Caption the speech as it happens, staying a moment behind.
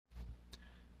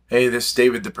Hey, this is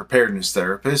David, the preparedness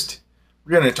therapist.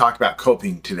 We're going to talk about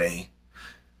coping today.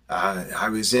 I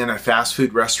was in a fast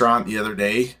food restaurant the other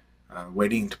day,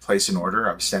 waiting to place an order.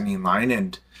 I was standing in line,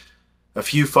 and a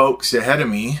few folks ahead of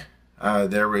me,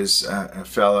 there was a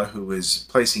fella who was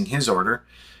placing his order.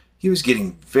 He was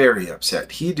getting very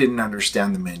upset. He didn't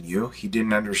understand the menu. He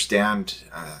didn't understand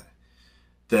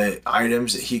the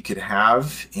items that he could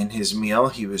have in his meal.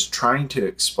 He was trying to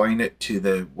explain it to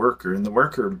the worker, and the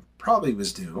worker probably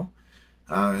was new.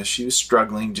 She was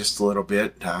struggling just a little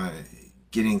bit,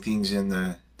 getting things in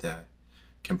the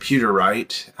computer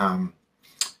right.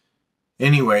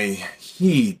 Anyway,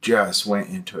 he just went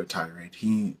into a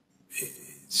tirade.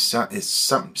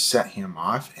 Something set him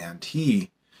off, and he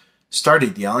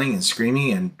started yelling and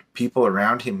screaming, and people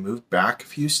around him moved back a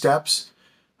few steps.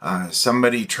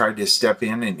 Somebody tried to step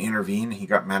in and intervene. He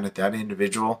got mad at that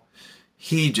individual.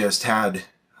 He just had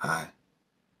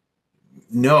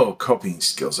no coping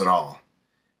skills at all.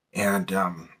 And,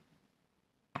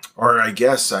 or I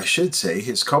guess I should say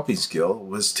his coping skill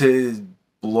was to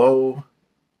blow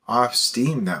off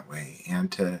steam that way and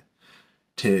to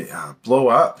blow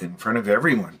up in front of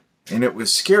everyone. And it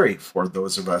was scary for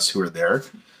those of us who were there.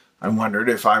 I wondered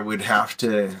if I would have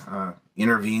to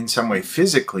intervene some way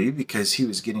physically because he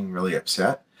was getting really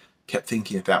upset. Kept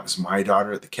thinking if that was my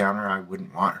daughter at the counter, I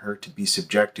wouldn't want her to be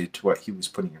subjected to what he was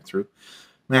putting her through.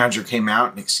 Manager came out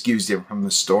and excused him from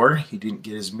the store. He didn't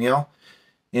get his meal,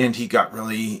 and he got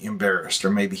really embarrassed, or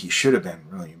maybe he should have been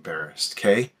really embarrassed.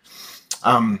 Okay,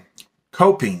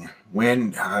 coping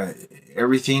when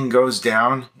everything goes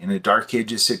down in a dark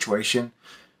ages situation.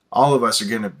 All of us are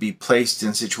going to be placed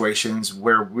in situations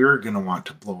where we're going to want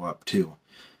to blow up too.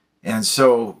 And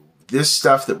so this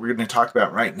stuff that we're going to talk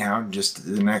about right now in just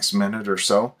the next minute or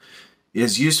so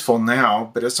is useful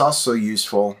now, but it's also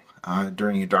useful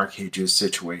during a dark ages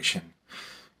situation.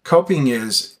 Coping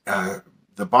is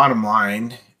the bottom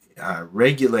line,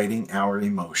 regulating our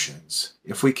emotions.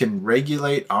 If we can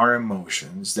regulate our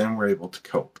emotions, then we're able to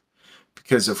cope.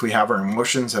 Because if we have our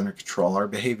emotions under control, our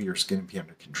behavior is going to be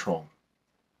under control.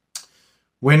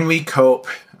 When we cope,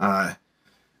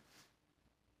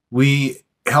 we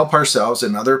help ourselves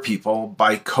and other people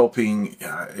by coping,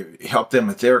 help them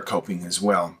with their coping as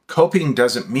well. Coping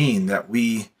doesn't mean that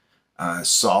we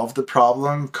solve the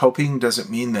problem. Coping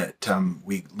doesn't mean that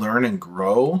we learn and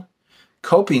grow.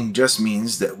 Coping just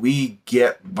means that we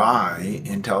get by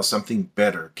until something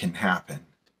better can happen.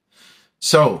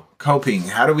 So, coping,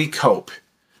 how do we cope?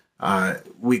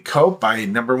 We cope by,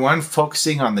 number one,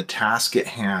 focusing on the task at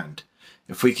hand.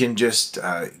 If we can just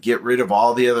get rid of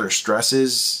all the other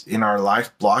stresses in our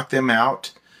life, block them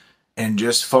out, and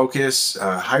just focus,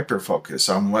 hyper-focus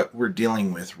on what we're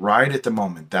dealing with right at the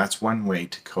moment, that's one way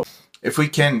to cope. If we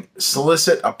can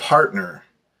solicit a partner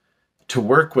to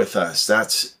work with us,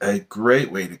 that's a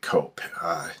great way to cope.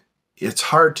 It's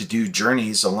hard to do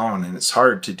journeys alone, and it's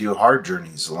hard to do hard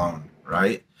journeys alone,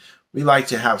 right? We like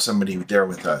to have somebody there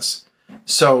with us.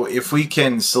 So if we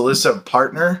can solicit a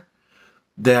partner,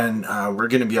 then we're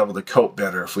going to be able to cope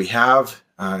better if we have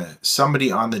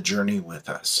somebody on the journey with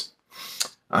us.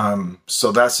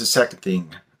 So that's the second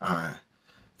thing.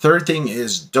 Third thing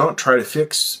is, don't try to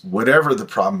fix whatever the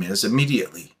problem is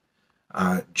immediately.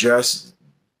 Just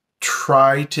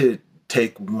try to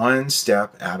take one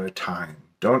step at a time.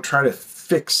 Don't try to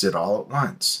fix it all at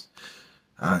once.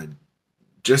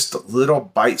 Just little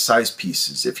bite-sized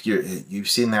pieces. If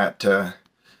you've seen that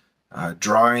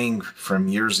drawing from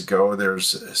years ago,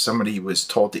 there's somebody was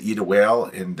told to eat a whale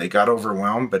and they got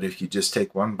overwhelmed, but if you just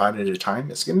take one bite at a time,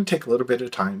 it's going to take a little bit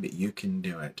of time, but you can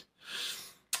do it.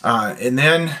 And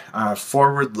then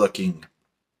forward looking.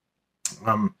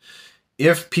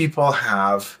 If people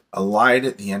have a light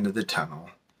at the end of the tunnel,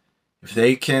 if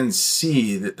they can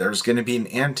see that there's going to be an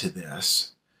end to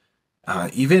this,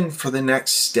 even for the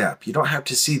next step, you don't have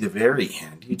to see the very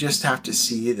end. You just have to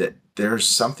see that there's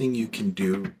something you can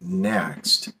do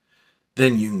next,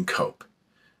 then you can cope.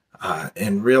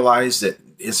 And realize that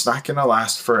it's not going to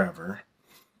last forever.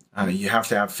 You have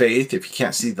to have faith if you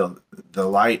can't see the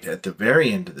light at the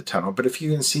very end of the tunnel. But if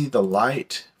you can see the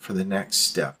light for the next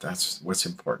step, that's what's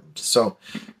important. So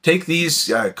take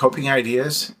these coping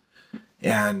ideas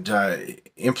and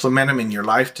implement them in your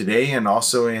life today, and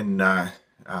also in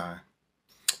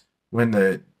when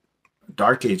the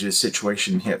dark ages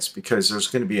situation hits, because there's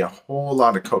going to be a whole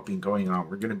lot of coping going on.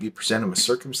 We're going to be presented with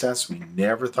circumstances we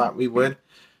never thought we would.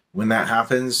 When that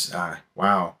happens,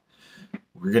 wow,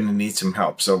 we're going to need some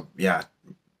help. So yeah,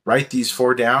 write these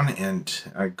 4 down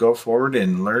and go forward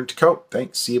and learn to cope.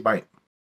 Thanks. See you. Bye.